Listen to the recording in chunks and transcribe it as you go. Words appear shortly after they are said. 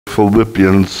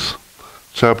Philippians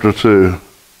chapter 2.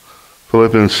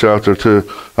 Philippians chapter 2.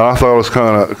 And I thought it was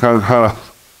kind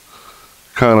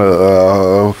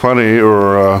of funny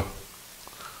or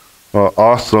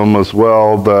awesome as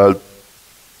well that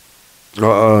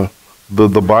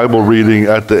the Bible reading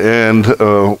at the end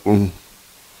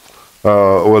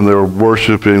when they were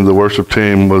worshiping, the worship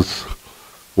team was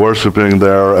worshiping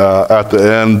there. At the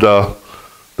end,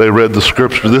 they read the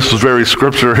scripture. This is very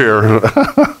scripture here.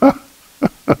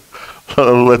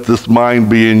 Let this mind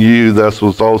be in you that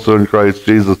was also in Christ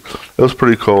Jesus. It was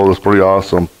pretty cool. It was pretty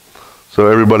awesome. So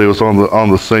everybody was on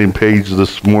the same page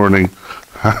this morning.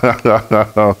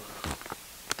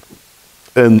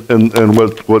 and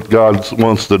what God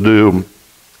wants to do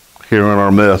here in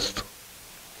our midst.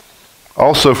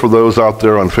 Also, for those out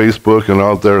there on Facebook and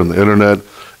out there on the internet,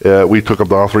 we took up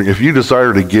the offering. If you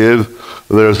desire to give,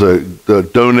 there's a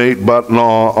donate button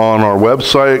on our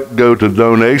website. Go to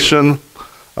donation.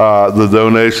 The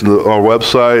donation to our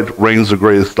website,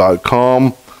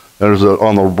 reignsofgrace.com. There's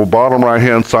on the bottom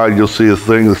right-hand side, you'll see a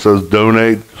thing that says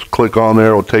donate. Just click on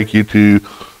there. It will take you to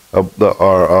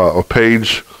a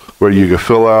page where you can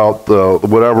fill out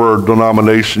whatever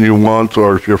denomination you want,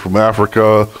 or if you're from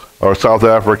Africa or South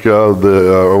Africa,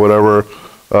 or whatever,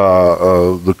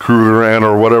 the Krugerrand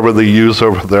or whatever they use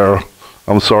over there.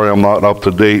 I'm sorry, I'm not up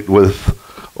to date with,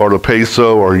 or the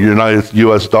peso or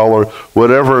U.S. dollar,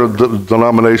 whatever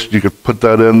denomination, you could put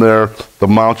that in there, the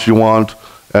amount you want,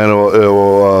 and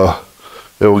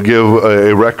it will give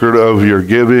a record of your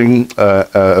giving,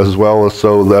 as well as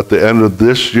so that at the end of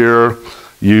this year,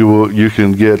 you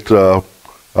can get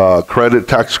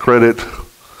tax credit,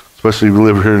 especially if you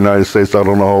live here in the United States. I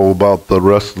don't know about the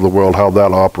rest of the world, how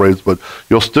that operates, but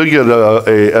you'll still get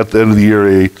at the end of the year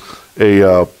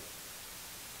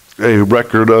a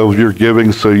record of your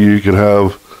giving, so you can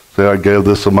have, say, I gave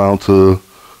this amount to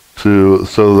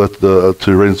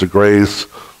Reigns of Grace,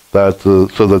 so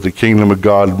that the kingdom of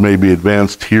God may be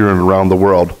advanced here and around the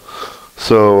world.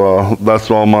 So that's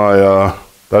all my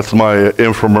that's my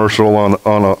infomercial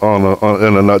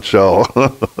in a nutshell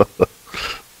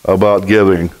about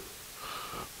giving.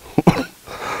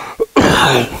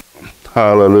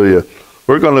 Hallelujah.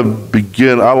 We're going to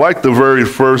begin. I like the very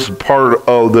first part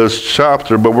of this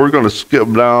chapter, but we're going to skip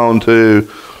down to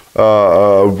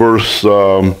verse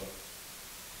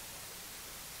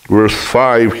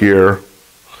 5 here.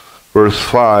 Verse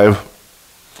 5.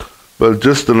 But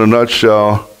just in a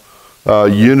nutshell,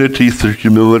 unity through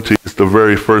humility is the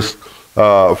very first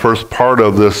part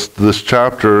of this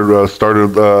chapter. Started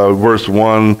verse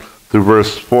 1 through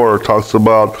verse 4. Talks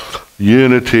about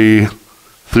unity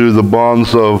through the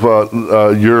bonds of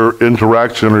your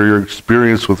interaction or your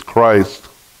experience with Christ.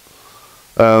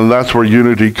 And that's where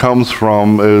unity comes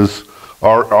from, is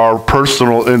our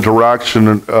personal interaction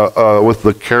with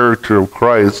the character of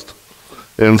Christ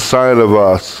inside of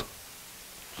us.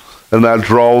 And that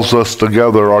draws us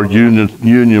together, our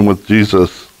union with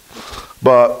Jesus.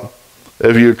 But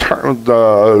if you turn,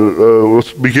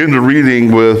 let's begin the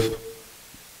reading with,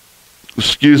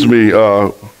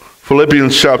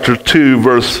 Philippians chapter 2,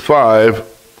 verse 5.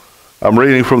 I'm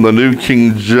reading from the New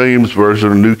King James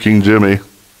Version, New King Jimmy,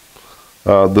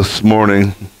 this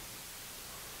morning.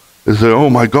 They say, oh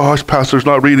my gosh, Pastor's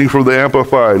not reading from the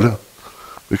Amplified,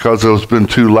 because it's been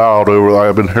too loud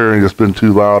I've been hearing it's been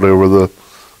too loud over the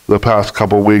past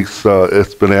couple of weeks.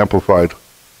 It's been amplified.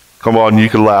 Come on, you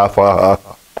can laugh.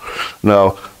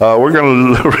 No, we're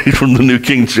going to read from the New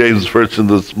King James Version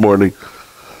this morning.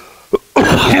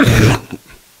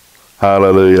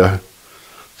 Hallelujah.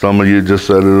 Some of you just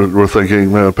said, we're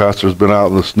thinking, man, Pastor's been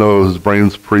out in the snow, his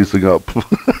brain's freezing up.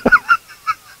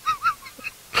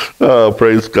 Oh,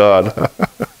 praise God.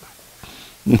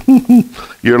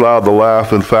 You're allowed to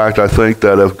laugh. In fact, I think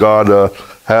that if God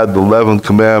had the 11th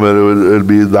commandment, it would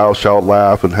be, thou shalt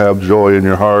laugh and have joy in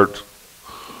your heart.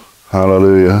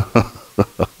 Hallelujah.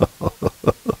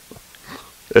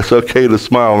 It's okay to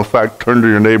smile. In fact, turn to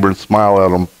your neighbor and smile at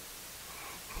him.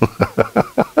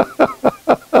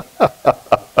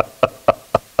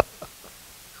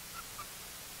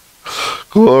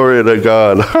 Glory to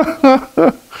God.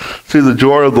 See, the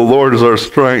joy of the Lord is our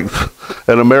strength,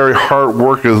 and a merry heart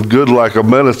worketh good like a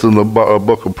medicine, the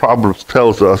book of Proverbs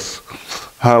tells us.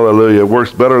 Hallelujah. It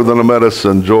works better than a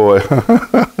medicine, joy.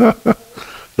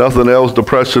 Nothing else,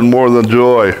 depression more than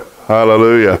joy.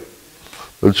 Hallelujah.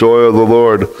 The joy of the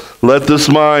Lord. Let your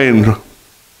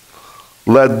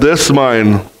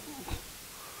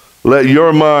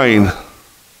mind,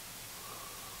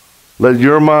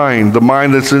 the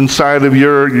mind that's inside of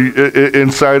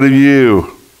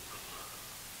you,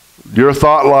 your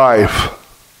thought life,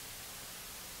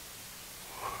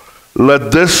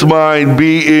 Let this mind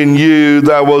be in you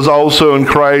that was also in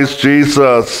Christ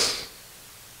Jesus.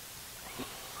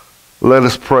 Let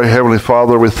us pray. Heavenly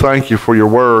Father, we thank you for your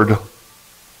word.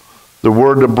 The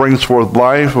word that brings forth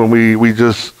life, and we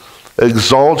just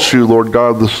exalt you, Lord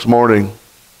God, this morning.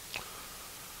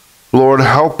 Lord,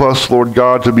 help us, Lord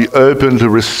God, to be open to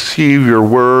receive your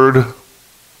word.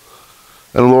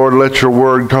 And Lord, let your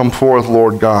word come forth,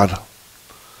 Lord God,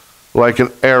 like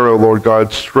an arrow, Lord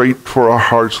God, straight for our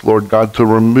hearts, Lord God, to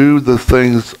remove the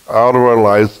things out of our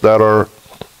lives that are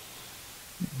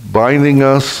binding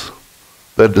us,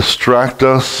 that distract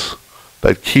us,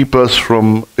 that keep us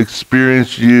from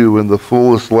experiencing you in the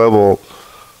fullest level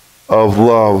of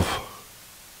love.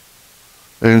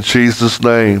 In Jesus'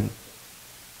 name,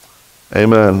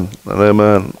 amen and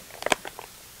amen.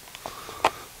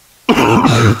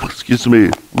 Excuse me.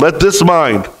 Let this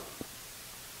mind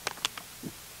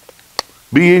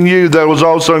be in you that was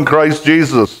also in Christ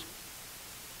Jesus.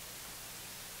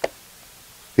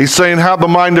 He's saying, have the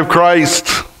mind of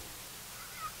Christ.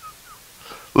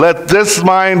 Let this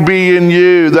mind be in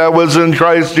you that was in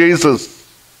Christ Jesus.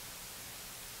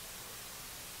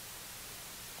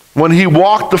 When he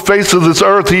walked the face of this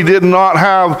earth, he did not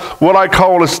have what I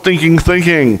call a stinking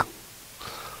thinking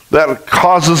that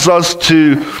causes us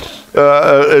to,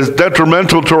 is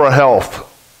detrimental to our health.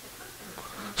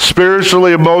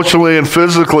 Spiritually, emotionally, and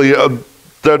physically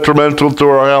detrimental to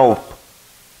our health.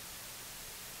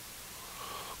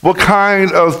 What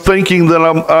kind of thinking that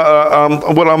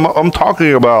I'm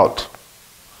talking about?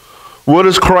 What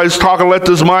is Christ talking? Let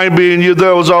this mind be in you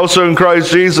that was also in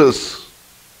Christ Jesus.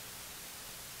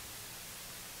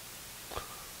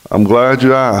 I'm glad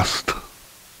you asked.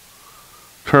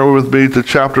 Turn with me to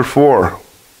chapter 4.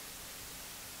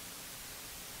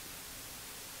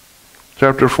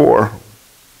 Chapter 4.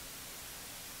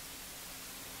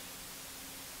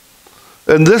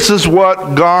 And this is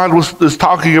what God is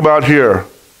talking about here.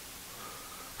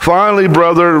 Finally,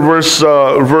 brother, verse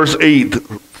 8,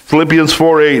 Philippians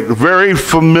 4:8, very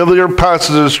familiar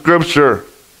passage of Scripture.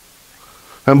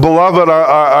 And beloved,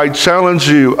 I challenge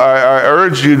you, I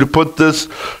urge you to put this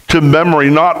to memory,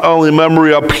 not only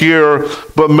memory up here,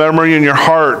 but memory in your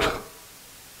heart.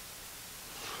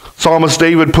 Psalmist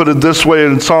David put it this way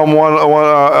in Psalm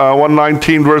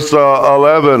 119, verse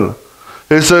 11.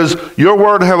 It says, your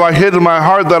word have I hid in my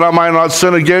heart that I might not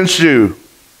sin against you.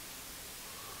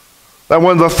 That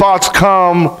when the thoughts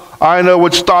come, I know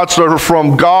which thoughts are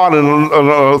from God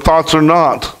and thoughts are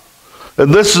not.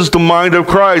 And this is the mind of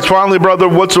Christ. Finally, brother,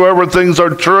 whatsoever things are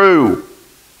true,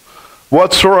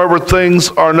 whatsoever things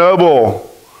are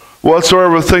noble,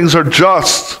 whatsoever things are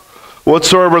just,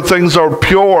 whatsoever things are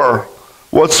pure,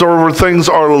 whatsoever things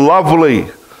are lovely,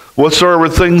 whatsoever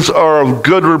things are of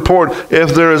good report,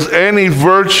 if there is any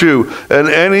virtue and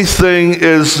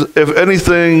if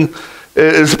anything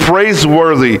is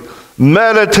praiseworthy,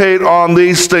 meditate on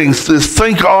these things,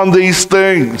 think on these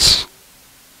things.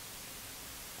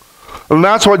 And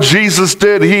that's what Jesus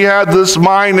did. He had this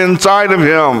mind inside of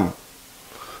him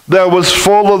that was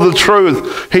full of the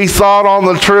truth. He thought on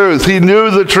the truth. He knew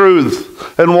the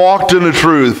truth and walked in the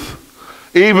truth.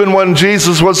 Even when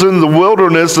Jesus was in the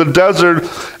wilderness, the desert,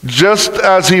 just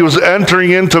as he was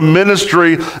entering into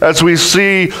ministry, as we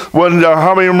see when,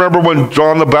 how many remember when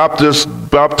John the Baptist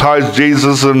baptized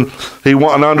Jesus and he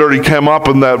went under and he came up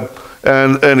in that,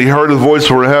 and he heard a voice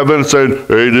from heaven saying,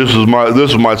 hey, this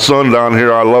is my son down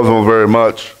here. I love him very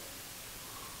much.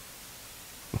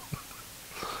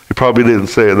 He probably didn't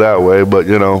say it that way, but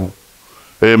you know,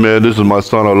 hey man, this is my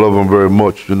son. I love him very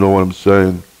much. You know what I'm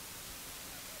saying?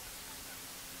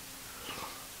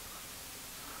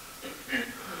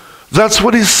 That's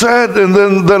what he said, and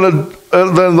then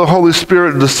the Holy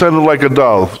Spirit descended like a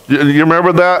dove. You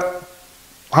remember that?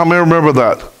 How many remember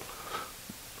that?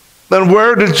 Then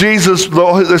where did Jesus,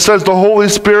 it says the Holy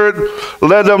Spirit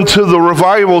led them to the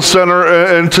revival center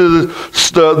and to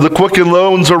the Quicken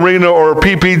Loans Arena or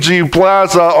PPG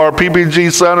Plaza or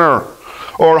PPG Center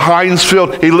or Heinz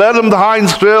Field. He led them to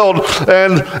Heinz Field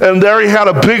and there he had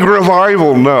a big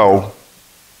revival. No.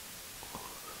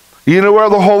 You know where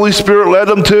the Holy Spirit led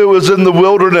them to? It was in the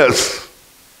wilderness.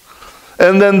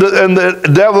 And then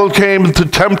the devil came to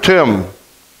tempt him.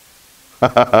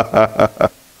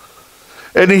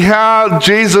 And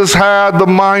Jesus had the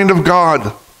mind of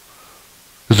God.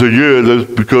 He said, yeah, that's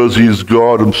because he's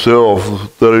God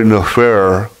himself. That ain't no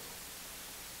fair.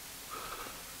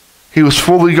 He was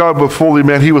fully God but fully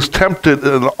man. He was tempted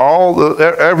in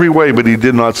every way, but he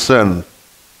did not sin.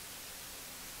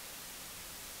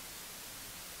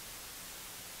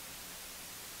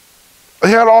 He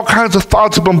had all kinds of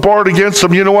thoughts bombarded against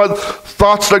him. You know what?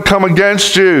 Thoughts that come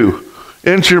against you.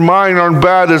 into your mind aren't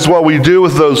bad. It's what we do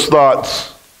with those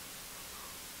thoughts.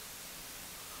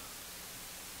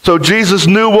 So Jesus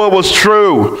knew what was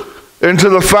true, into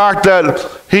the fact that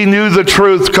he knew the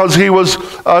truth because he was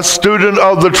a student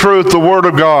of the truth, the Word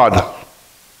of God.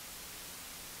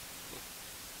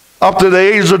 Up to the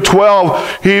age of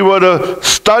 12, he would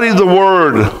study the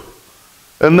Word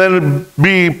and then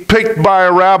be picked by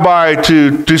a rabbi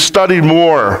to study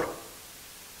more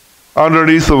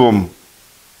underneath of him.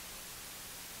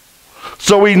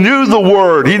 So he knew the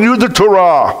Word. He knew the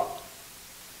Torah.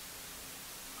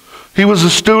 He was a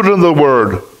student of the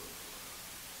Word.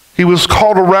 He was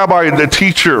called a rabbi and a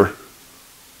teacher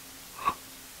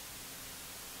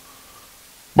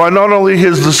by not only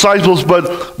his disciples,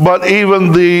 but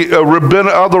even the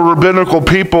other rabbinical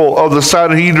people of the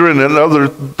Sanhedrin and other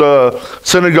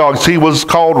synagogues. He was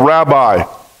called rabbi.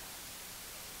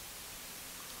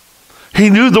 He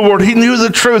knew the Word. He knew the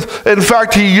truth. In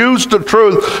fact, he used the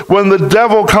truth when the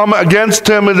devil come against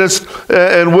him and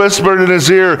whispered in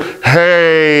his ear,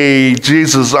 "Hey,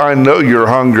 Jesus, I know you're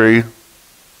hungry.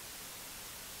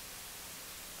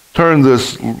 Turn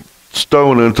this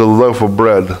stone into a loaf of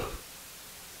bread.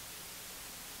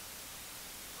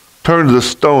 Turn this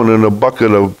stone into a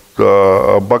bucket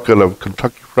of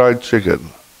Kentucky Fried Chicken,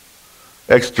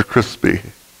 extra crispy.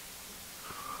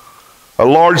 A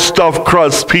large stuffed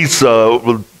crust pizza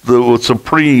with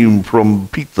Supreme from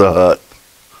Pizza Hut.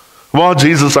 Come on,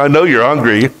 Jesus, I know you're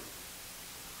hungry."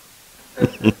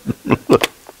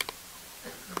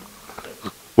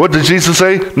 What did Jesus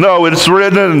say? No, it's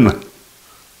written.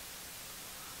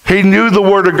 He knew the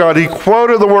Word of God. He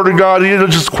quoted the Word of God. He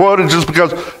didn't just quote it just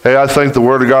because, hey, I think the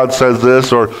Word of God says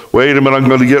this, or wait a minute, I'm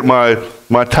going to get my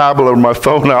tablet or my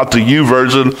phone out, the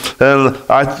YouVersion,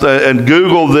 and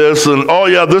Google this, and oh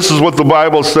yeah, this is what the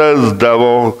Bible says,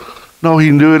 devil. No,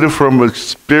 he knew it from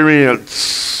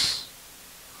experience.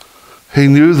 He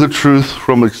knew the truth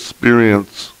from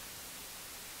experience.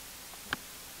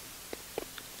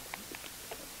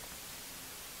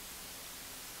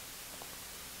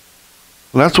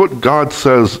 And that's what God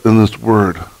says in this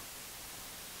Word.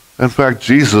 In fact,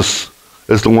 Jesus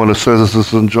is the one who says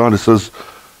this in John. He says,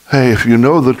 hey, if you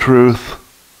know the truth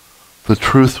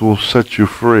will set you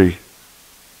free.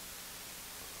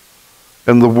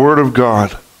 And the Word of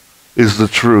God is the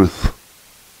truth.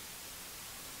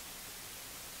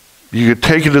 You could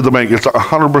take it to the bank. It's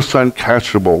 100%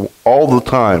 catchable all the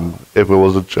time if it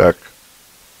was a check.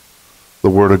 The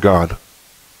Word of God.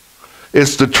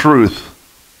 It's the truth.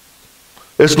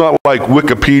 It's not like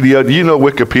Wikipedia. Do you know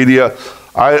Wikipedia?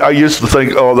 I used to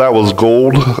think, oh, that was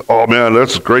gold. Oh, man,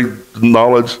 that's great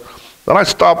knowledge. Then I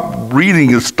stopped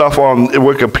reading stuff on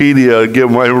Wikipedia, give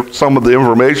some of the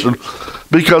information,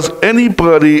 because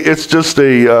anybody, it's just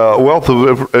a wealth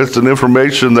of, it's an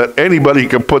information that anybody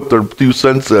can put their 2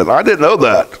 cents in. I didn't know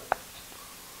that.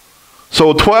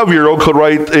 So a 12-year-old could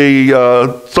write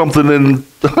something in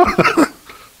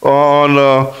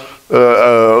on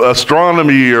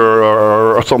astronomy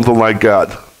or something like that.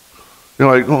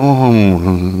 You're like, oh,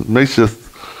 makes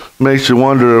you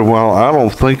wonder, well, I don't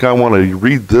think I want to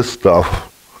read this stuff.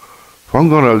 If I'm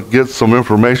going to get some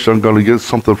information, I'm going to get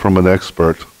something from an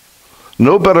expert.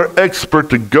 No better expert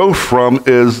to go from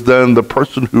is than the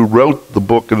person who wrote the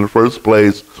book in the first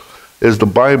place, is the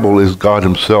Bible, is God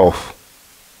himself.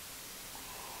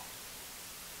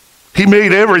 He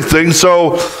made everything,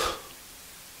 so,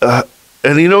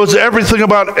 and he knows everything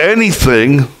about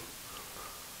anything,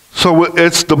 so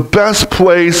it's the best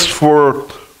place for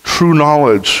true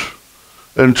knowledge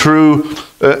and true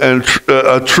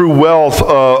wealth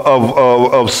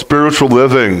of spiritual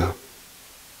living,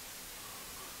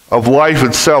 of life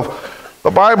itself.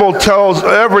 The Bible tells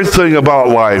everything about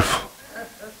life.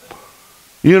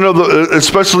 You know,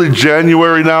 especially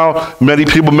January now, many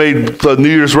people made New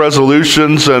Year's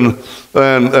resolutions, and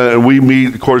we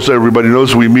meet, of course, everybody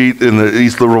knows we meet in the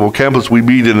East Liverpool campus. We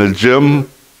meet in a gym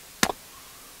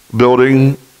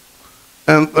building,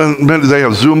 and they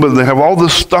have Zumba, and they have all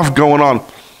this stuff going on.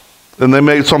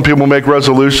 And some people make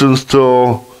resolutions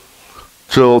till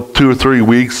 2 or 3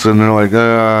 weeks, and they're like,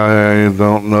 I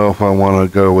don't know if I want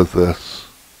to go with this.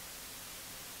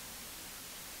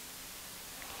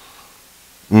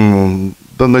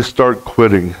 Then they start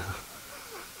quitting.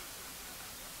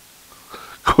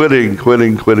 Quitting.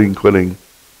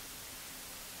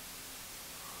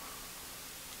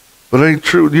 But it ain't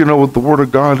true. You know, with the Word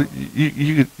of God,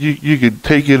 you could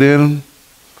take it in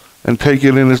and take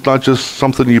it in. It's not just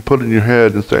something you put in your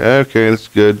head and say, okay, it's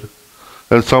good.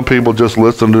 And some people just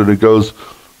listen to it. It goes,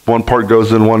 one part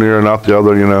goes in one ear and out the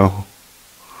other, you know,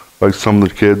 like some of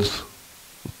the kids.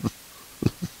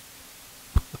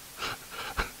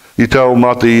 You tell them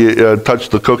not to touch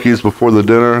the cookies before the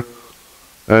dinner,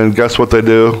 and guess what they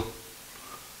do?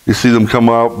 You see them come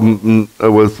out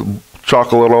with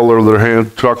chocolate all over their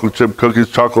hands, chocolate chip cookies,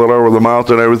 chocolate all over the mouth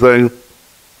and everything.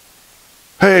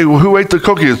 Hey, who ate the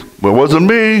cookies? Well, it wasn't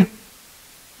me.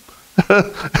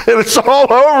 And it's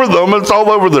all over them. It's all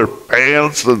over their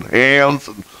pants and hands.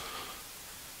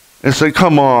 And say,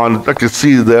 come on, I can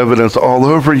see the evidence all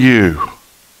over you.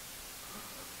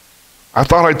 I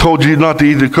thought I told you not to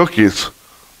eat the cookies.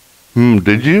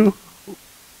 Did you?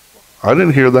 I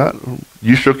didn't hear that.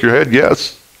 You shook your head,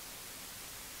 yes.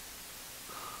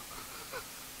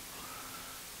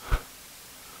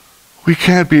 We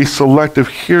can't be selective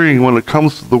hearing when it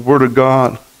comes to the Word of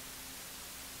God.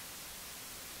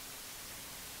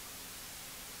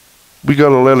 We got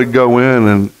to let it go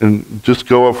in and just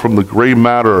go up from the gray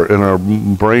matter in our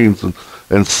brains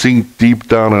and sink deep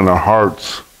down in our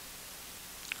hearts.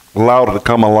 Allow it to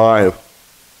come alive.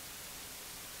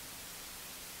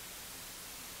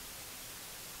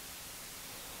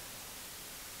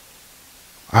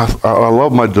 I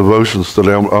love my devotions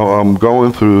today. I'm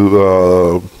going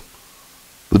through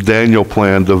the Daniel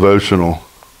Plan devotional.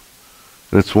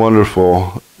 It's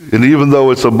wonderful. And even though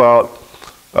it's about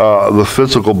the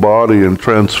physical body and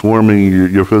transforming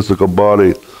your physical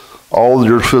body, all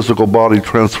your physical body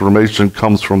transformation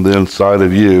comes from the inside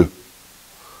of you.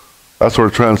 That's where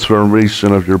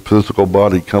transformation of your physical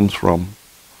body comes from.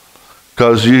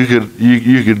 Because you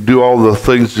could do all the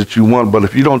things that you want, but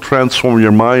if you don't transform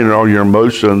your mind or your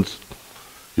emotions,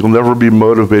 you'll never be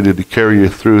motivated to carry you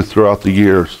throughout the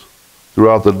years,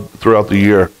 throughout the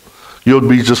year. You'll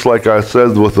be just like I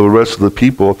said with the rest of the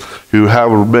people who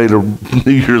have made a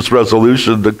New Year's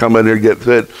resolution to come in here and get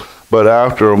fit, but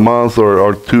after a month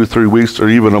or 2 or 3 weeks or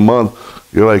even a month,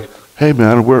 you're like, hey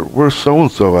man, where's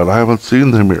so-and-so at? I haven't seen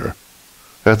them here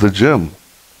at the gym.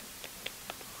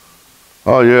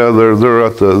 Oh yeah, they're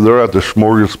at the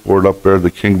smorgasbord up there at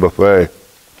the King Buffet.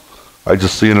 I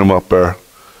just seen them up there.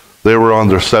 They were on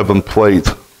their 7th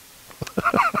plate.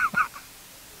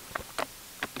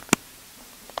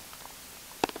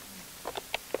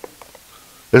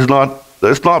 It's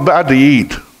not bad to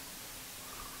eat.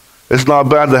 It's not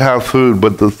bad to have food,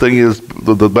 but the thing is,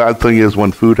 the bad thing is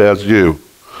when food has you,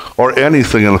 or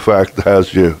anything in fact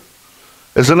has you.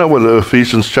 Isn't that what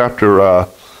Ephesians chapter 5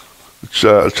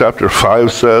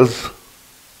 says?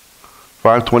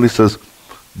 5:20 says,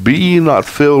 "Be ye not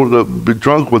filled, be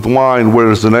drunk with wine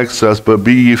where is an excess, but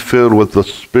be ye filled with the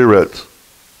Spirit."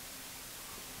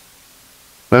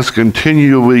 That's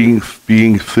continually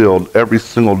being filled every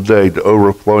single day to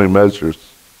overflowing measures.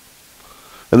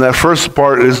 And that first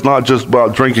part is not just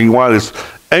about drinking wine, it's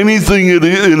anything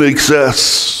in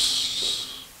excess.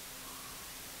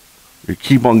 You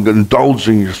keep on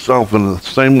indulging yourself in the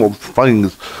same old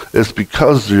things. It's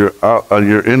because you're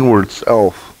your inward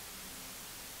self.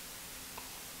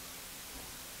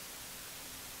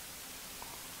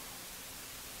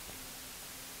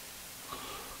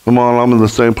 Come on, I'm in the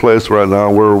same place right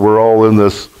now. We're all in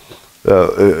this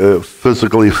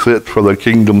physically fit for the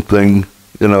kingdom thing.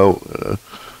 You know,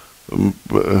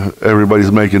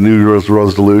 everybody's making New Year's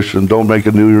resolution. Don't make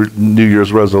a New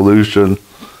Year's resolution.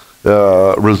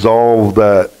 Resolve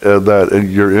that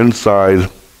in your inside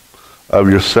of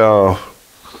yourself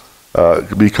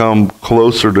become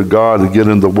closer to God and get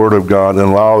in the Word of God and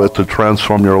allow it to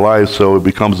transform your life so it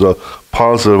becomes a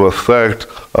positive effect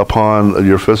upon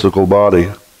your physical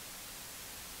body.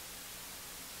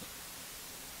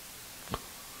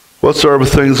 Whatsoever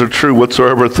things are true,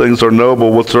 whatsoever things are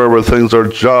noble, whatsoever things are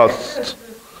just,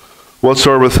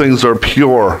 whatsoever things are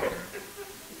pure.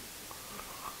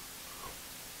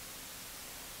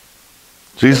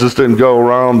 Jesus didn't go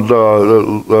around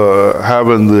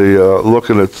having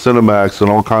looking at Cinemax and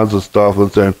all kinds of stuff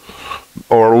and saying,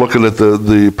 or looking at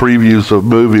the previews of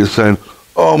movies saying,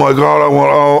 "Oh my God, I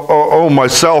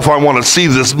want to see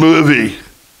this movie."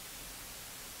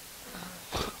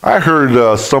 I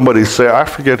heard somebody say, I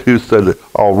forget who said it,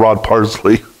 Rod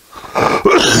Parsley.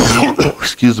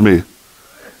 Excuse me.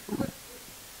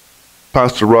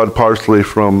 Pastor Rod Parsley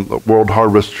from World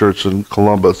Harvest Church in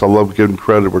Columbus. I love giving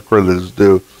credit where credit is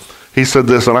due. He said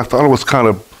this, and I thought it was kind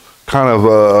of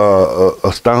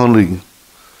astounding.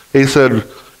 He said,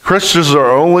 Christians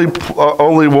are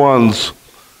only ones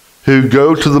who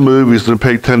go to the movies and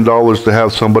pay $10 to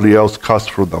have somebody else cuss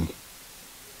for them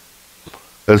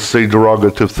and say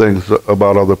derogative things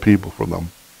about other people for them.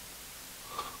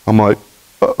 I'm like,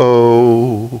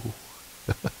 uh-oh.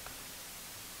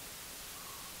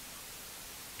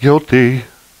 Guilty.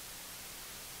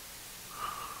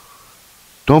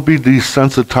 Don't be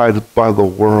desensitized by the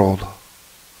world,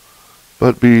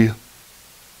 but be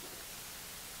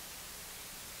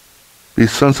Be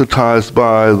sensitized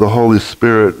by the Holy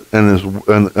Spirit and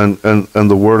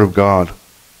the Word of God.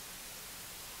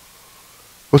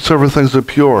 Whatsoever things are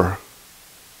pure.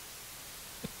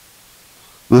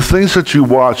 The things that you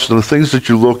watch and the things that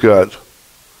you look at,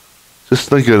 just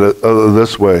think of it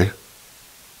this way.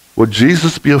 Would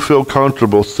Jesus feel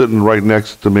comfortable sitting right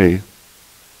next to me?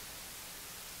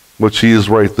 Which he is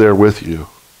right there with you.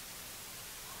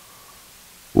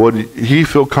 Would he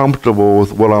feel comfortable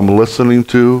with what I'm listening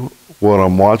to, what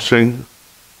I'm watching,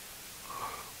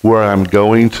 where I'm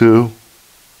going to?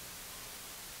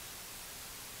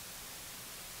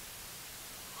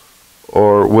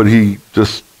 Or would he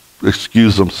just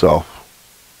excuse himself?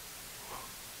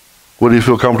 Would he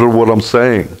feel comfortable with what I'm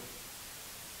saying?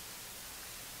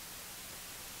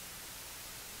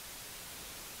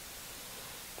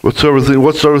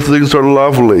 Whatsoever things are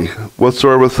lovely,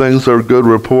 whatsoever things are good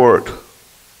report.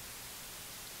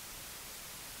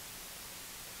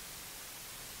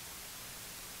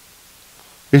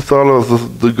 He thought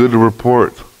of the good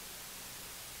report.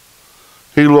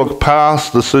 He looked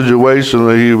past the situation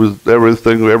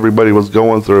that everybody was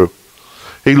going through.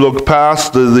 He looked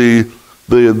past the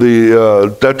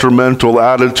detrimental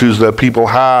attitudes that people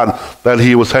had that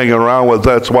he was hanging around with.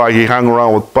 That's why he hung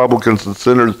around with publicans and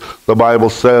sinners, the Bible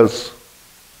says.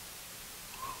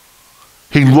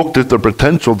 He looked at the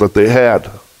potential that they had.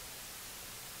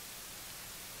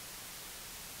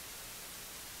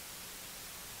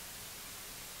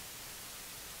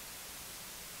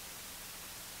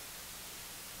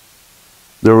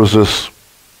 There was this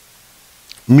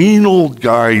mean old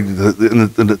guy in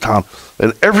the town,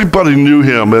 and everybody knew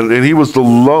him, and he was the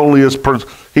loneliest person.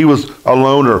 He was a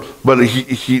loner, but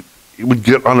he would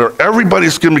get under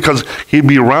everybody's skin because he'd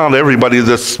be around everybody in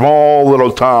this small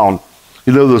little town.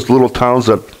 You know those little towns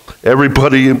that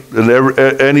everybody and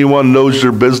anyone knows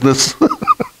your business?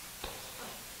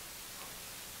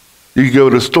 You go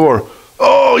to the store.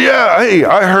 Oh, yeah, hey,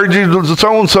 I heard you,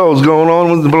 so-and-so is going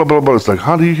on with blah, blah, blah. It's like,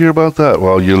 how do you hear about that?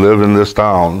 Well, you live in this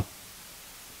town.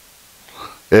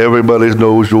 Everybody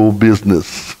knows your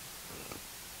business.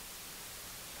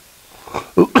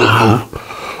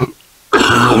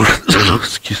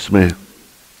 Excuse me.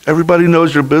 Everybody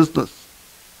knows your business.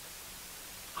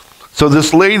 So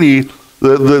this lady,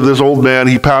 this old man,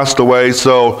 he passed away,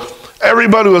 so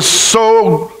everybody was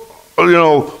so,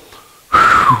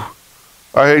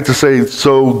 I hate to say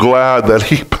so glad that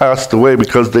he passed away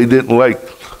because they didn't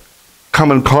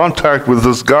come in contact with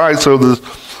this guy. So this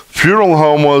funeral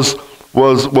home was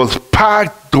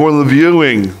packed during the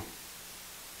viewing.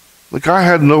 The guy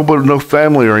had no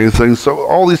family or anything, so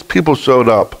all these people showed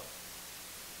up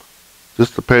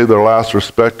just to pay their last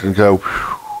respect and go,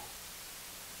 whew.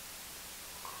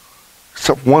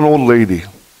 Except one old lady.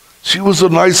 She was the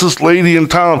nicest lady in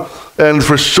town, and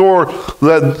for sure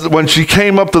that when she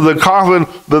came up to the coffin,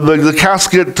 the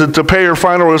casket to pay her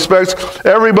final respects,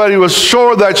 everybody was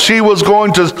sure that she was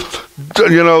going to,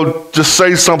 just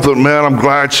say something. Man, I'm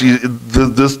glad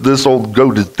this old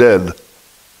goat is dead.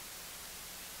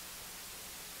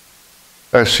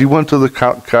 As she went to the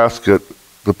casket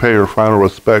to pay her final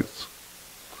respects,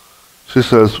 she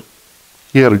says,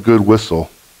 he had a good whistle.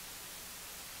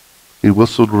 He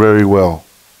whistled very well.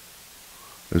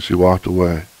 And she walked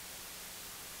away.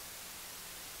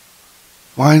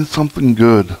 Find something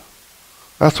good.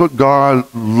 That's what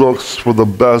God looks for, the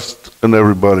best in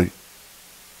everybody.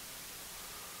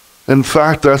 In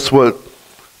fact, that's what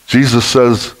Jesus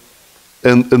says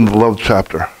in the love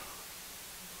chapter.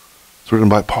 It's written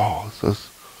by Paul. It says,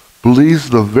 believes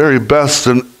the very best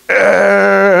in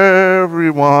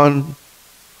everyone.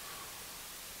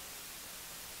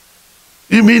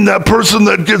 You mean that person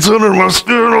that gets under my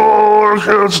skin? Oh, I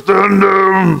can't stand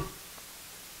them.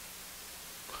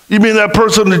 You mean that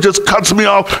person that just cuts me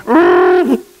off?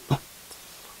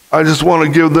 I just want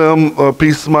to give them a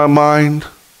piece of my mind.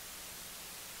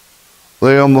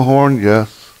 Lay on the horn,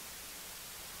 yes.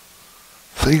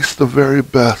 Thinks the very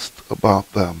best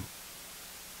about them.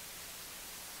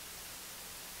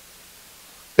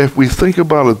 If we think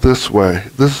about it this way,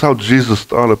 this is how Jesus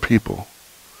thought of people.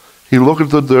 He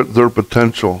looked at their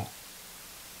potential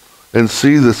and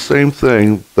see the same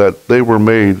thing that they were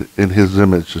made in his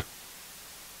image,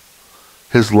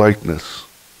 his likeness.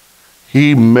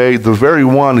 He made the very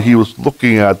one he was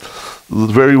looking at, the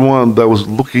very one that was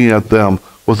looking at them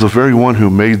was the very one who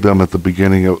made them at the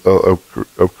beginning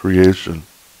of creation.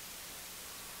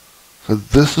 So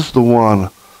this is the one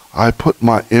I put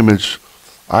my image,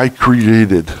 I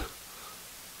created.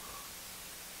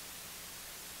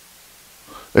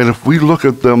 And if we look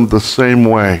at them the same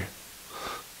way,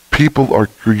 people are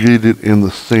created in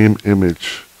the same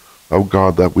image of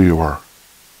God that we are.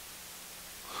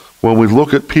 When we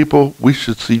look at people, we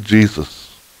should see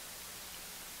Jesus.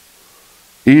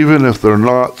 Even if they're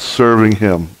not serving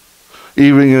him.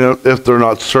 Even if they're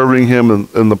not serving him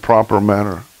in the proper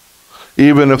manner.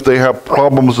 Even if they have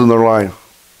problems in their life.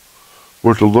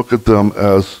 We're to look at them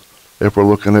as if we're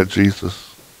looking at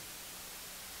Jesus.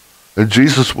 And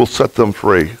Jesus will set them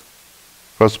free.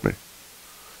 Trust me.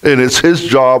 And it's his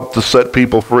job to set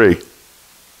people free.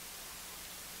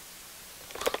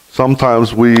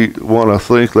 Sometimes we want to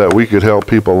think that we could help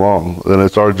people along, and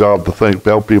it's our job to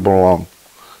help people along.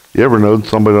 You ever know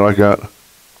somebody like that?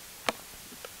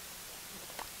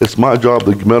 It's my job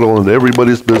to meddle into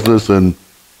everybody's business and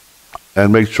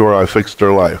make sure I fix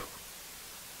their life.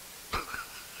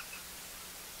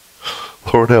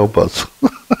 Lord help us.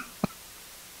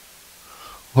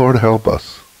 Lord help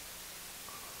us.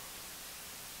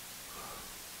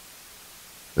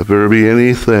 If there be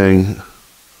anything,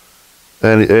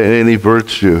 any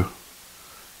virtue,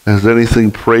 is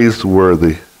anything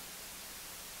praiseworthy,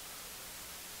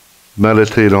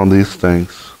 meditate on these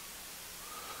things.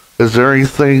 Is there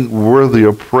anything worthy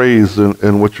of praise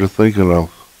in what you're thinking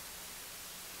of?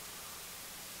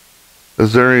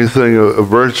 Is there anything, a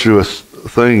virtuous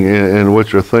thing in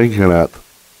what you're thinking at?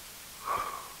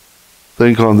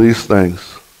 Think on these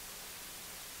things.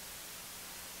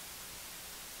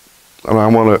 And I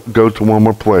want to go to one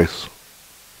more place.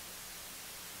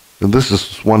 And this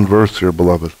is one verse here,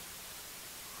 beloved.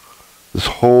 This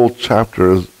whole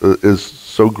chapter is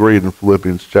so great in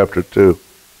Philippians chapter 2.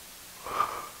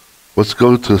 Let's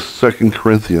go to 2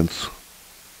 Corinthians.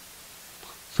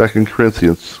 2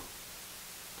 Corinthians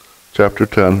chapter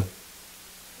 10.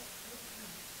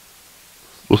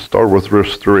 We'll start with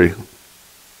verse 3.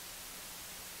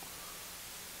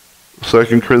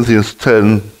 2 Corinthians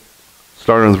 10,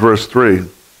 starting with verse 3.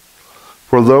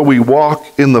 For though we walk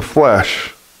in the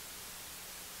flesh,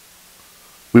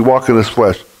 we walk in this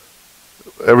flesh.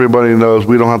 Everybody knows,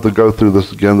 we don't have to go through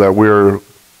this again, that we're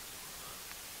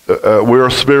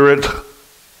a spirit,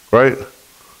 right?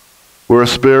 We're a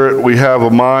spirit. We have a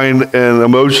mind and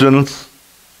emotions.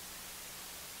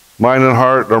 Mind and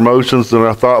heart, our emotions and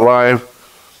our thought life.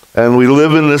 And we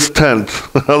live in this tent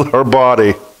of our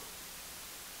body.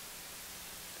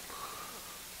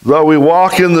 Though we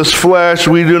walk in this flesh,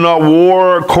 we do not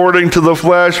war according to the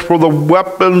flesh, for the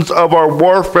weapons of our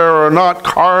warfare are not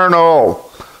carnal.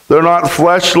 They're not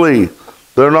fleshly.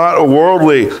 They're not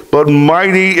worldly, but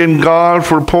mighty in God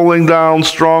for pulling down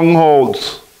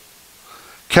strongholds,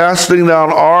 casting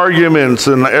down arguments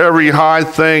and every high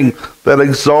thing that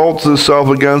exalts itself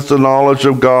against the knowledge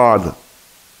of God.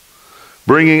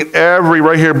 Bringing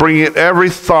every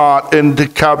thought into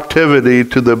captivity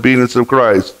to the obedience of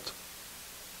Christ.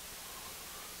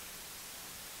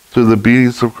 To the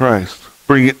obedience of Christ.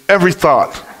 Bringing every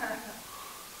thought.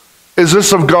 Is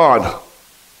this of God?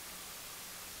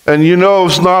 And you know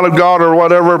it's not of God or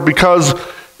whatever, because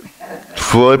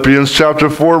Philippians chapter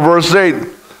 4 verse 8.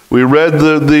 We read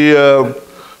the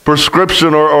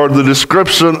prescription or the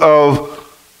description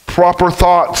of proper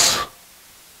thoughts.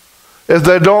 If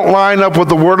they don't line up with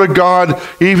the Word of God,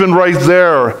 even right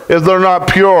there, if they're not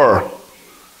pure.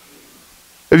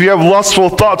 If you have lustful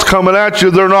thoughts coming at you,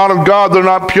 they're not of God, they're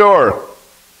not pure.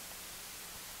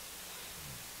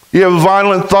 You have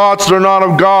violent thoughts, they're not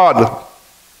of God.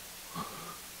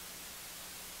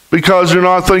 Because you're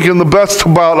not thinking the best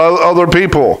about other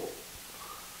people.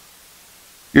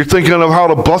 You're thinking of how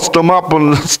to bust them up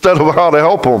instead of how to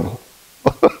help them.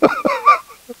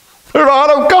 They're not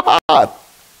of God.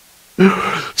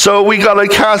 So we got to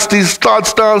cast these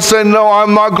thoughts down and say, no,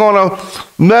 I'm not going to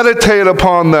meditate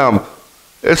upon them.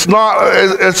 It's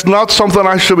not something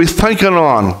I should be thinking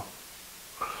on.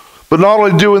 But not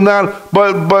only doing that,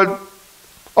 but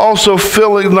also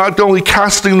not only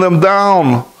casting them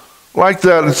down like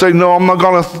that and say, no, I'm not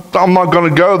going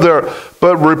to go there,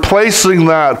 but replacing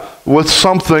that with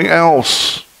something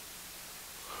else.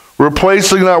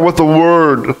 Replacing that with the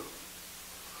Word.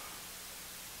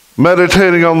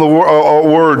 Meditating on the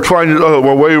Word, trying to,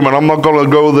 well, wait a minute, I'm not going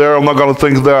to go there, I'm not going to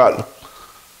think that.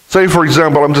 Say, for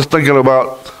example, I'm just thinking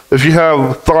about if you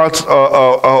have thoughts,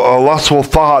 a lustful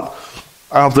thought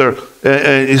out there,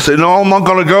 and you say, no, I'm not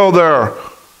going to go there.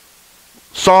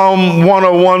 Psalm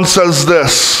 101 says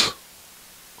this.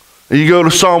 And you go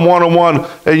to Psalm 101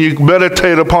 and you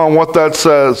meditate upon what that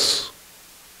says.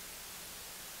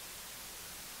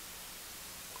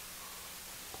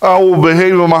 I will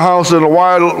behave in my house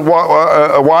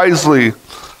wisely.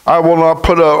 I will not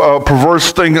put a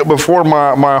perverse thing before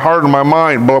my heart and my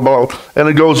mind, blah, blah, and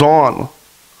it goes on.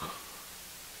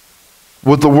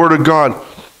 With the Word of God,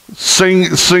 Sing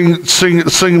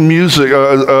music,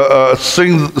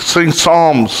 sing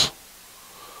psalms.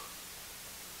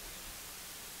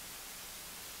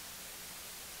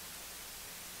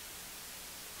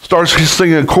 Start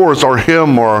singing a chorus or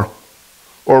hymn or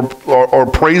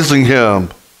praising him.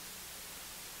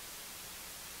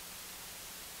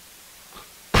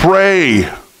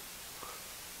 Pray.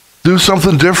 Do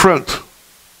something different.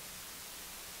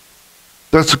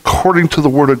 That's according to the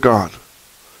Word of God.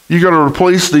 You got to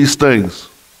replace these things.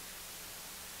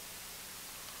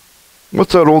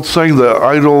 What's that old saying? The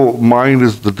idle mind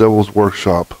is the devil's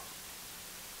workshop.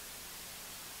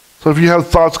 So if you have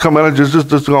thoughts come at you,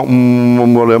 just go,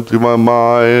 I'm going to empty my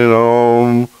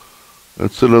mind,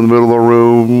 and sit in the middle of the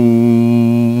room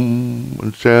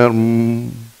and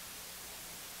chant.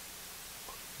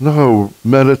 No,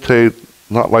 meditate,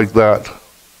 not like that.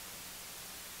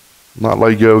 Not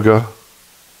like yoga.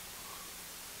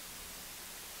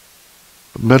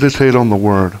 But meditate on the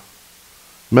Word.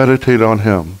 Meditate on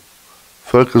Him.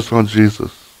 Focus on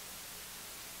Jesus.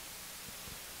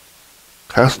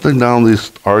 Casting down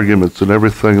these arguments and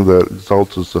everything that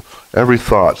exalts us, every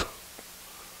thought.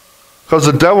 Because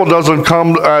the devil doesn't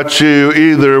come at you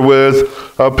either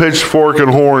with a pitchfork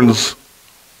and horns.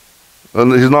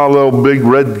 And he's not a little big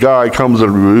red guy comes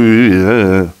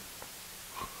and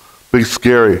big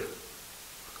scary.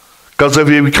 Because if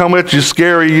he come at you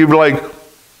scary, you'd be like,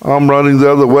 I'm running the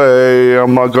other way.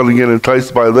 I'm not going to get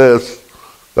enticed by this.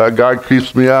 That guy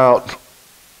creeps me out.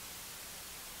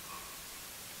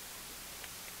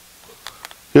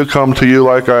 He'll come to you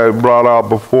like I brought out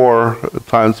before, at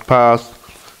times past.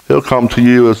 He'll come to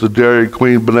you as a Dairy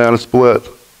Queen banana split.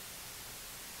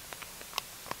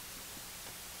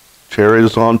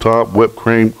 Cherries on top, whipped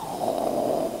cream.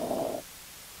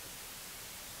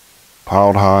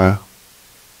 Piled high.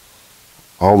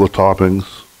 All the toppings.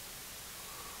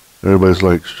 Everybody's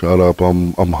like, shut up,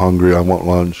 I'm hungry, I want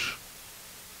lunch.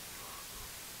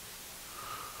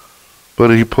 But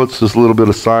he puts this little bit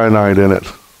of cyanide in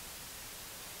it.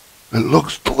 It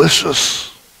looks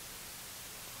delicious.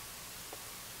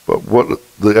 But what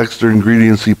the extra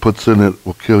ingredients he puts in it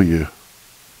will kill you.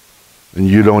 And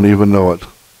you don't even know it.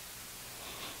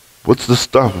 What's this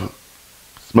stuff?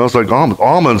 It smells like almonds.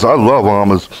 Almonds, I love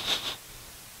almonds.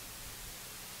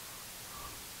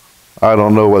 I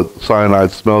don't know what cyanide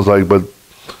smells like, but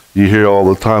you hear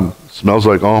all the time, it smells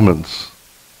like almonds.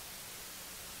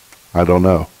 I don't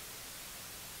know.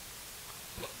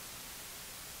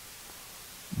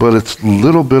 But it's a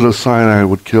little bit of cyanide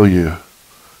would kill you.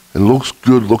 It looks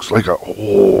good, looks like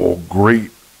great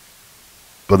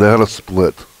banana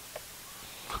split.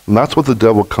 And that's what the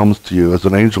devil comes to you as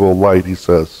an angel of light, he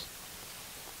says.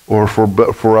 Or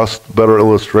for us, better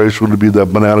illustration would be that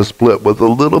banana split with a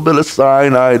little bit of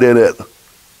cyanide in it.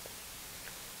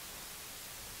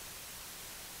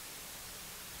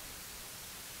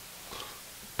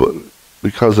 But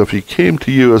because if he came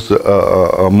to you as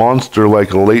a monster,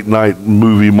 like a late night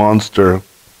movie monster,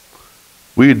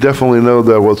 we definitely know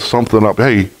there was something up.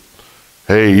 Hey,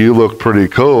 you look pretty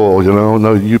cool,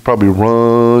 No, you'd probably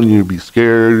run, you'd be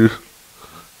scared.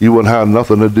 You wouldn't have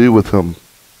nothing to do with him.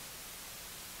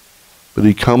 But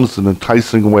he comes in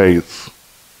enticing ways.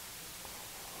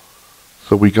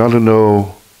 So we got to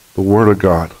know the Word of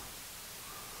God.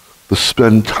 To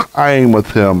spend time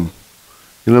with Him.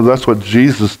 That's what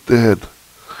Jesus did.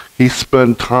 He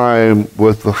spent time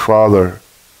with the Father.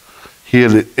 He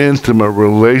had an intimate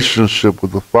relationship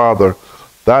with the Father.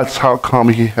 That's how come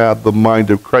he had the mind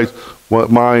of Christ,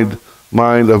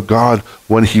 mind of God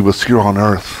when he was here on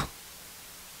earth.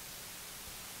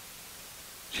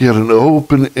 He had an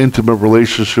open, intimate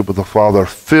relationship with the Father,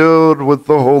 filled with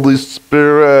the Holy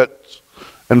Spirit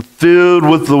and filled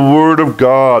with the Word of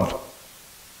God.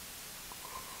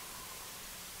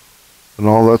 And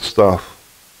all that stuff.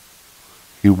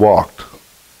 He walked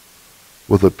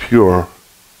with a pure,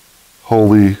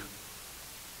 holy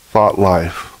thought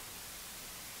life.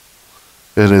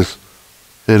 In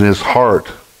his heart,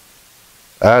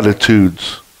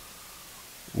 attitudes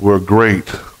were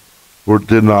great, were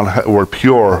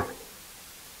pure.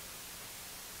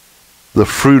 The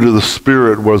fruit of the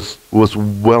Spirit was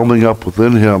whelming up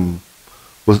within him,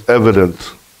 was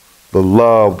evident. The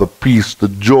love, the peace, the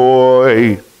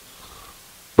joy,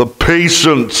 the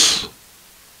patience.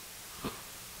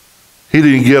 He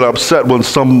didn't get upset when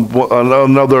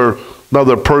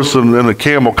another person in a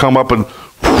camel come up and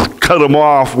cut him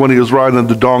off when he was riding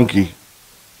the donkey.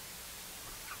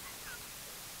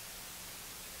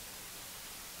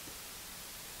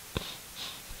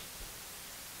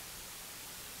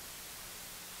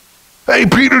 Hey,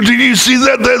 Peter, did you see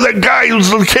that guy who's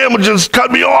the camel just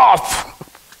cut me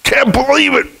off? Can't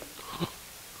believe it.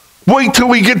 Wait till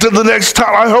we get to the next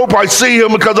town. I hope I see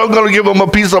him because I'm going to give him a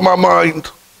piece of my mind.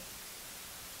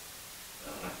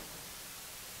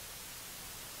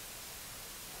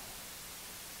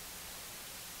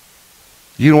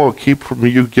 You know what keep from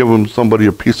you giving somebody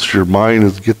a piece of your mind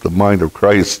is get the mind of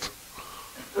Christ.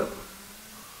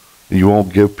 You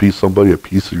won't give somebody a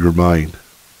piece of your mind.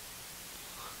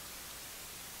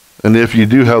 And if you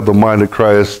do have the mind of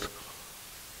Christ,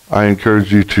 I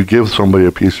encourage you to give somebody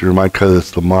a piece of your mind because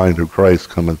it's the mind of Christ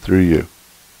coming through you.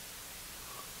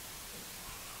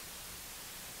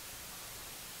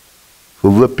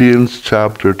 Philippians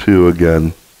chapter 2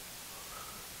 again.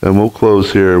 And we'll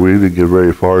close here. We didn't get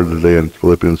very far today in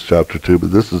Philippians chapter 2,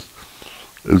 but this is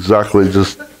exactly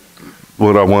just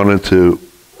what I wanted to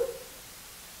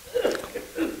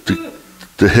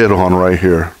hit on right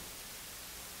here.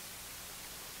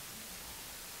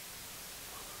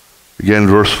 Again,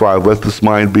 verse 5, let this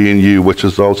mind be in you, which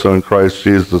is also in Christ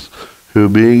Jesus, who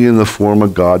being in the form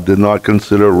of God did not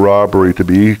consider robbery to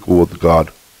be equal with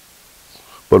God,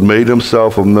 but made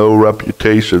himself of no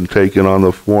reputation, taking on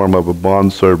the form of a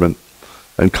bondservant,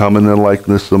 and coming in the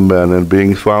likeness of men, and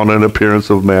being found in appearance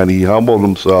of man, he humbled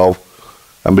himself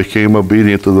and became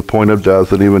obedient to the point of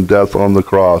death, and even death on the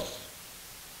cross.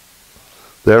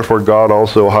 Therefore God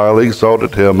also highly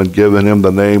exalted him, and given him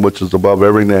the name which is above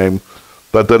every name,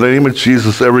 that the name of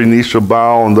Jesus every knee shall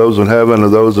bow, and those in heaven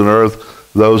and those on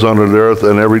earth, those under the earth,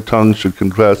 and every tongue should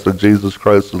confess that Jesus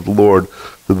Christ is the Lord,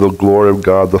 to the glory of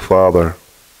God the Father.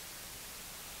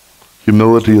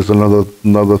 Humility is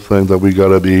another thing that we got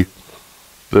to be,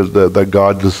 that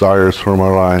God desires from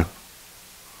our life.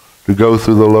 To go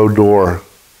through the low door.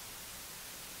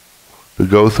 To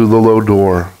go through the low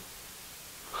door.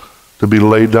 To be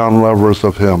laid down lovers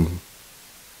of him.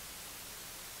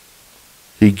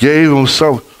 He gave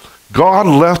himself.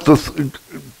 God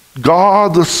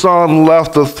the Son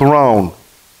left the throne.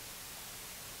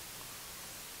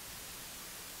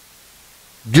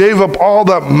 Gave up all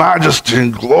that majesty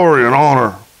and glory and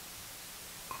honor.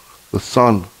 The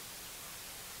Son.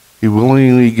 He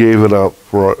willingly gave it up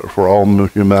for all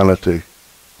humanity.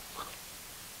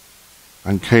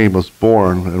 And came, was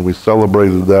born, and we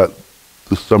celebrated that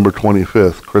December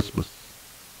 25th, Christmas.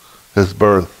 His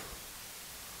birth.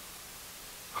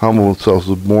 Humbled himself,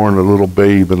 was born a little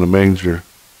babe in a manger.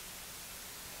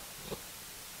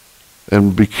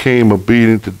 And became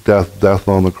obedient to death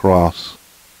on the cross.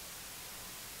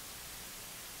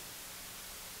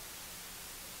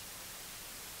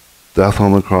 Death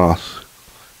on the cross.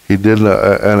 He did,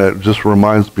 and it just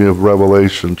reminds me of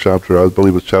Revelation chapter, I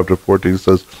believe it's chapter 14, it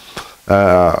says,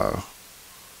 and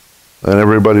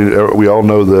everybody, we all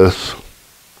know this,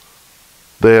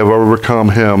 they have overcome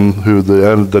him, who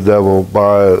the devil,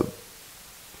 by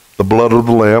the blood of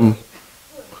the Lamb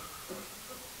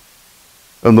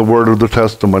and the word of the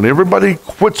testimony. Everybody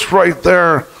quits right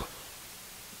there,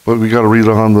 but we got to read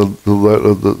on the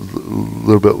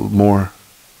little bit more.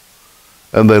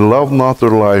 And they love not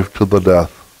their life to the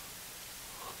death.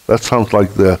 That sounds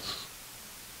like this.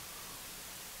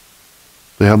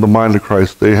 They had the mind of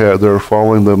Christ. They're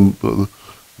following them.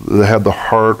 They had the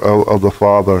heart of the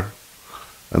Father.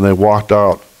 And they walked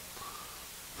out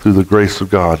through the grace of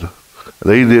God.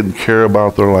 They didn't care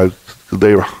about their lives.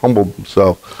 They humbled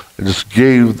themselves and just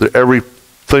gave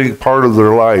everything, part of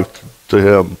their life to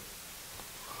him.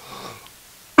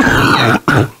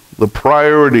 The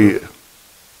priority,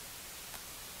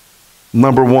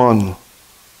 number one,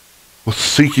 was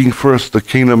seeking first the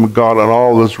kingdom of God and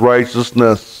all of his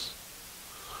righteousness.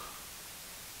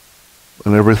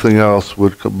 And everything else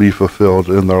would be fulfilled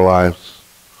in their lives.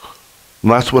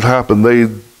 And that's what happened. They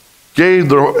gave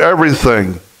their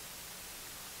everything.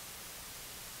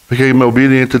 Became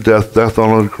obedient to death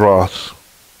on the cross.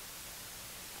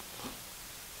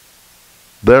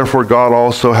 Therefore God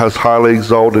also has highly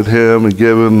exalted him and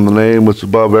given him the name which is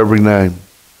above every name.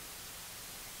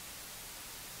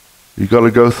 You got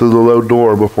to go through the low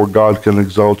door before God can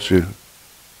exalt you.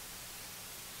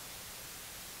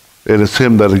 And it's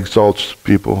him that exalts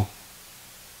people.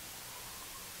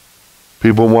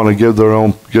 People want to get their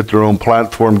own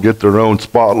platform, get their own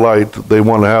spotlight. They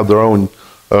want to have their own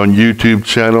YouTube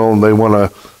channel, and they want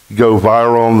to go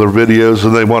viral on their videos,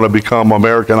 and they want to become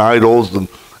American Idols and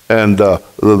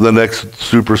the next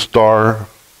superstar.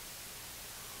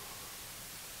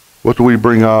 What do we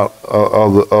bring out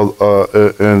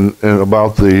and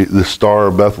about the star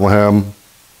of Bethlehem?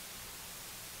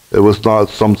 It was not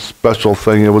some special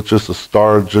thing. It was just a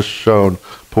star just shown,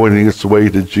 pointing its way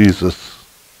to Jesus.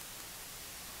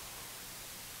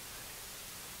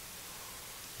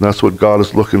 And that's what God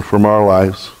is looking from our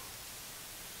lives.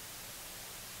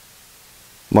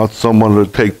 not someone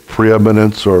to take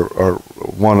preeminence or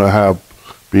want to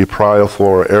be prideful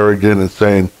or arrogant and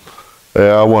saying, hey,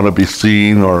 I want to be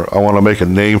seen or I want to make a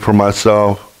name for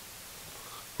myself.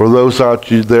 For those out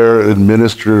there in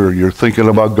ministry or you're thinking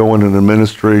about going into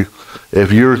ministry,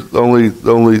 if your only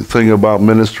thing about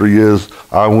ministry is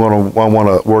I want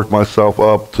to work myself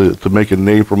up to make a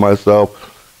name for myself,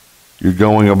 you're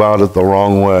going about it the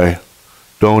wrong way.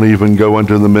 Don't even go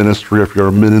into the ministry. If you're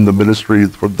in the ministry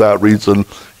for that reason,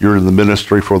 you're in the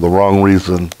ministry for the wrong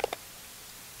reason.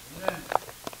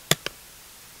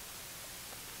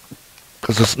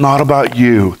 Because it's not about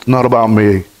you. It's not about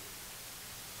me.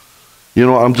 You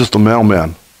know, I'm just a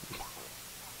mailman.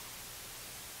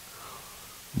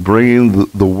 Bringing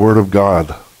the Word of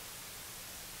God.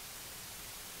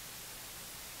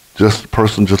 Just a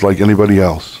person just like anybody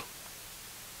else.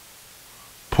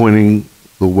 Pointing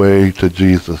the way to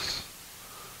Jesus.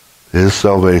 His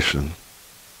salvation.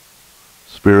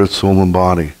 Spirit, soul, and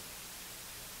body.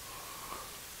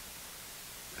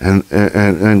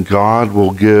 And God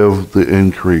will give the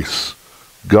increase.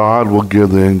 God will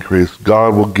give the increase.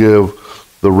 God will give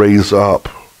the raise up.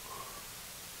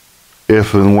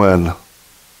 If and when.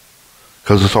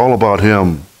 Because it's all about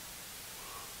Him.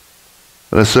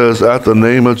 And it says, at the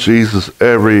name of Jesus,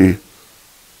 every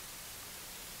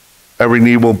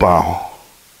knee will bow.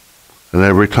 And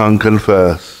every tongue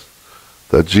confess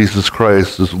that Jesus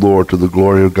Christ is Lord to the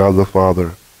glory of God the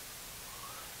Father.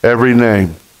 Every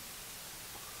name.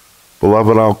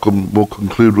 Beloved, we'll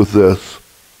conclude with this.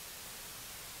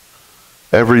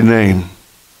 Every name.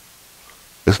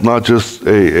 It's not just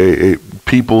a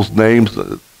people's names.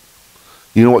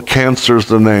 You know what? Cancer is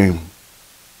the name.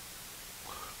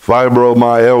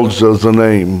 Fibromyalgia is the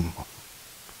name.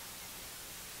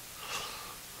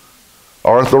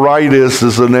 Arthritis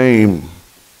is the name.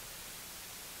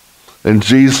 And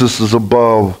Jesus is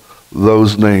above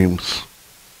those names.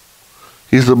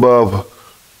 He's above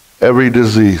every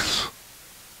disease.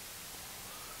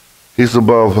 He's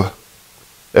above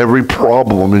every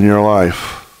problem in your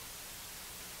life.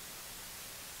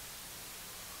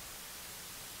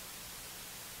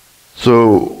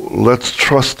 So let's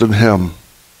trust in Him.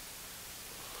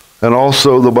 And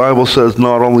also the Bible says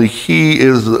not only He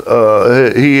is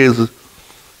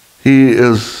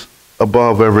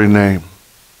above every name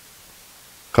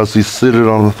because He's seated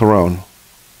on the throne.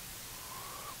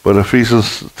 But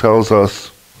Ephesians tells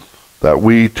us that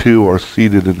we too are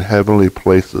seated in heavenly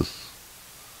places.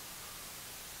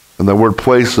 And the word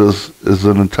places is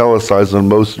an italicized in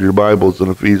most of your Bibles in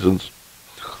Ephesians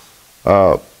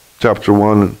chapter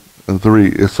 1 and 3.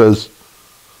 It says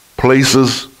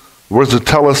places. The word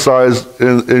italicized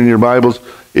in your Bibles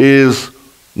is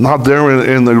not there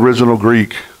in the original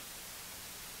Greek.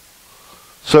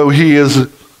 So He is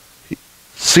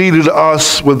seated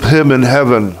us with Him in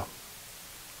heaven.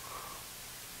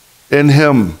 In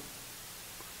Him.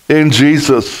 In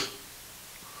Jesus.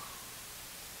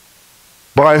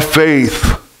 By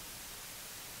faith.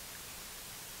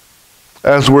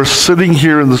 As we're sitting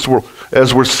here in this world.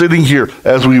 As we're sitting here.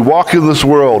 As we walk in this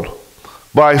world.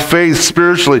 By faith,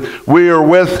 spiritually, we are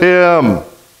with Him.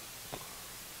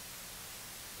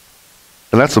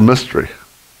 And that's a mystery.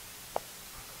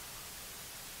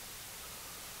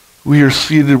 We are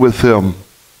seated with Him.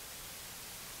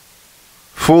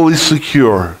 Fully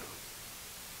secure.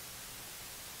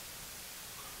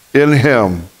 In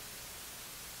Him.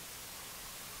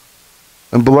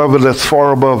 And beloved, that's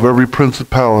far above every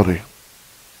principality,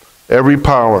 every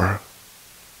power,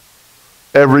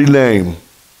 every name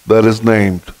that is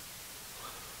named.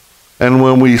 And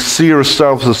when we see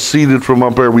ourselves as seated from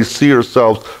up there, we see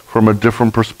ourselves from a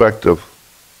different perspective.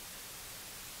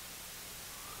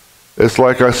 It's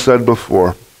like I said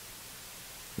before,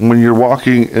 when you're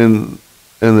walking in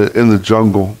the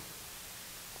jungle,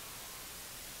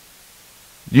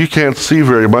 you can't see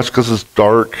very much because it's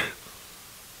dark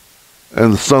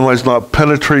and the sunlight's not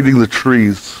penetrating the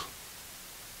trees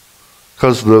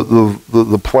because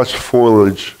the plush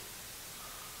foliage.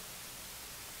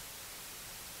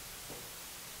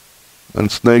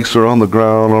 And snakes are on the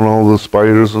ground and all the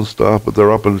spiders and stuff, but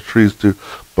they're up in the trees too.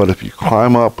 But if you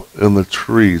climb up in the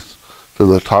trees to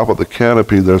the top of the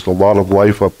canopy, there's a lot of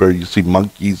life up there. You see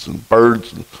monkeys and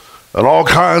birds and all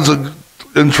kinds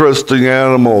of interesting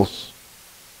animals.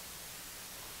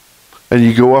 And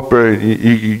you go up there, and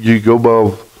you go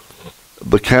above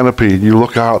the canopy, and you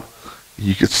look out.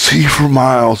 You can see for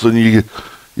miles, and you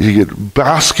get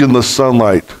bask in the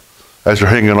sunlight as you're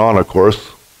hanging on, of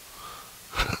course,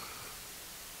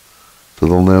 to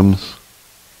the limbs.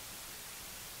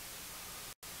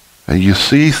 And you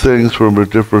see things from a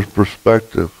different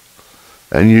perspective.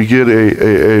 and you get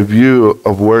a view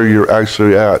of where you're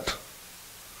actually at,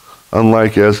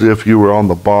 unlike as if you were on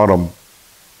the bottom.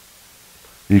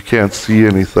 You can't see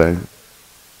anything.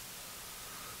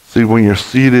 See, when you're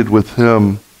seated with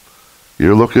him,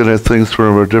 you're looking at things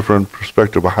from a different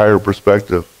perspective, a higher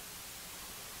perspective.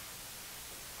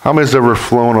 How many's ever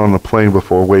flown on a plane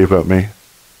before? Wave at me.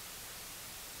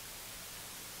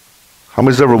 How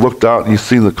many's ever looked out and you've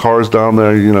seen the cars down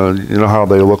there? You know how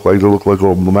they look like? They look like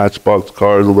little matchbox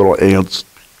cars, little ants.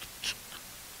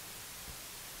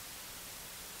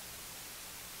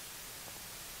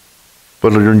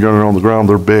 But when you're on the ground,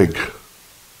 they're big.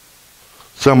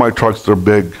 Semi-trucks, they're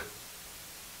big.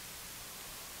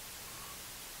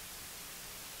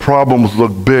 Problems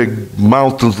look big.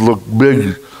 Mountains look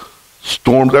big.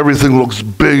 Storms, everything looks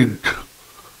big.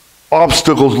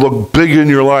 Obstacles look big in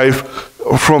your life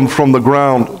from the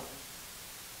ground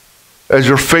as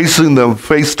you're facing them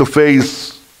face to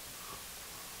face.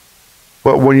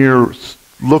 But when you're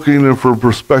looking in for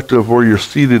perspective where you're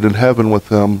seated in heaven with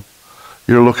him,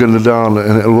 you're looking down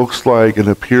and it looks like and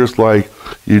appears like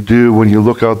you do when you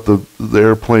look out the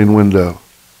airplane window.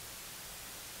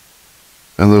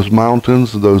 And those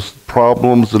mountains, those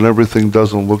problems and everything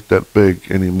doesn't look that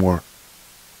big anymore.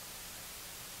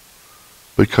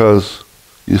 Because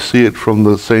you see it from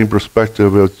the same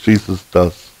perspective as Jesus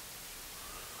does.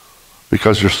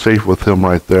 Because you're safe with him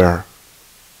right there.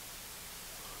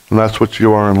 And that's what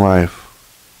you are in life.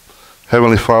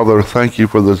 Heavenly Father, thank you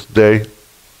for this day.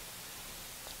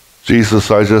 Jesus,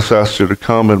 I just ask you to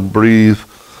come and breathe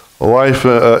life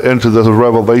into the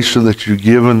revelation that you've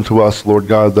given to us, Lord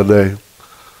God, today.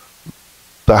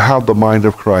 To have the mind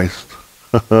of Christ.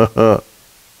 To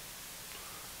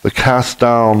cast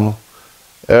down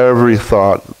every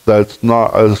thought that's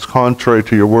not as contrary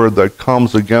to your word that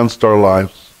comes against our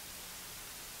lives.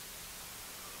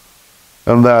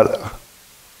 And that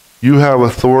you have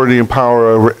authority and power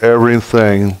over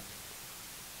everything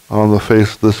on the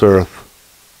face of this earth,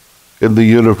 in the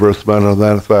universe, matter of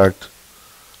that fact,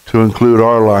 to include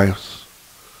our lives,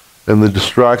 and the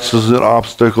distractions and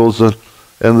obstacles and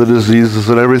the diseases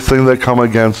and everything that come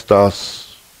against us.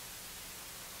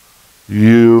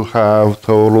 You have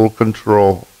total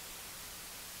control.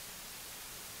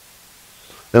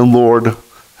 And Lord,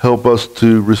 help us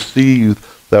to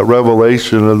receive that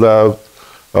revelation of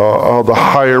the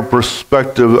higher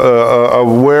perspective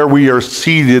of where we are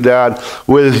seated at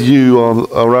with you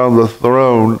around the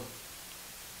throne.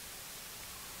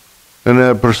 And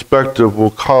that perspective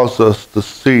will cause us to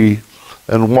see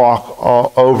and walk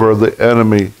all over the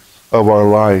enemy of our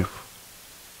life.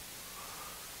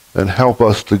 And help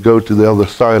us to go to the other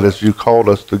side as you called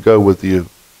us to go with you.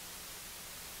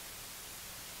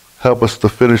 Help us to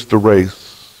finish the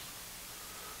race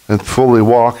and fully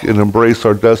walk and embrace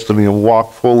our destiny and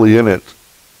walk fully in it.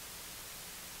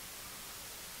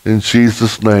 In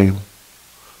Jesus' name.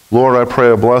 Lord, I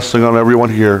pray a blessing on everyone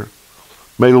here.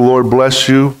 May the Lord bless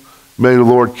you. May the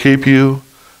Lord keep you.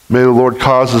 May the Lord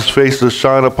cause his face to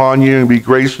shine upon you and be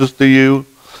gracious to you.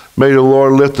 May the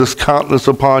Lord lift his countenance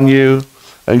upon you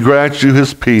and grant you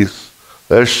his peace.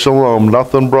 There's shalom,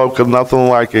 nothing broken, nothing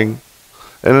lacking.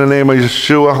 In the name of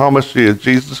Yeshua HaMashiach,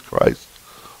 Jesus Christ,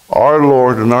 our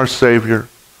Lord and our Savior.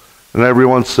 And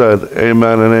everyone said,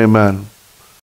 amen and amen.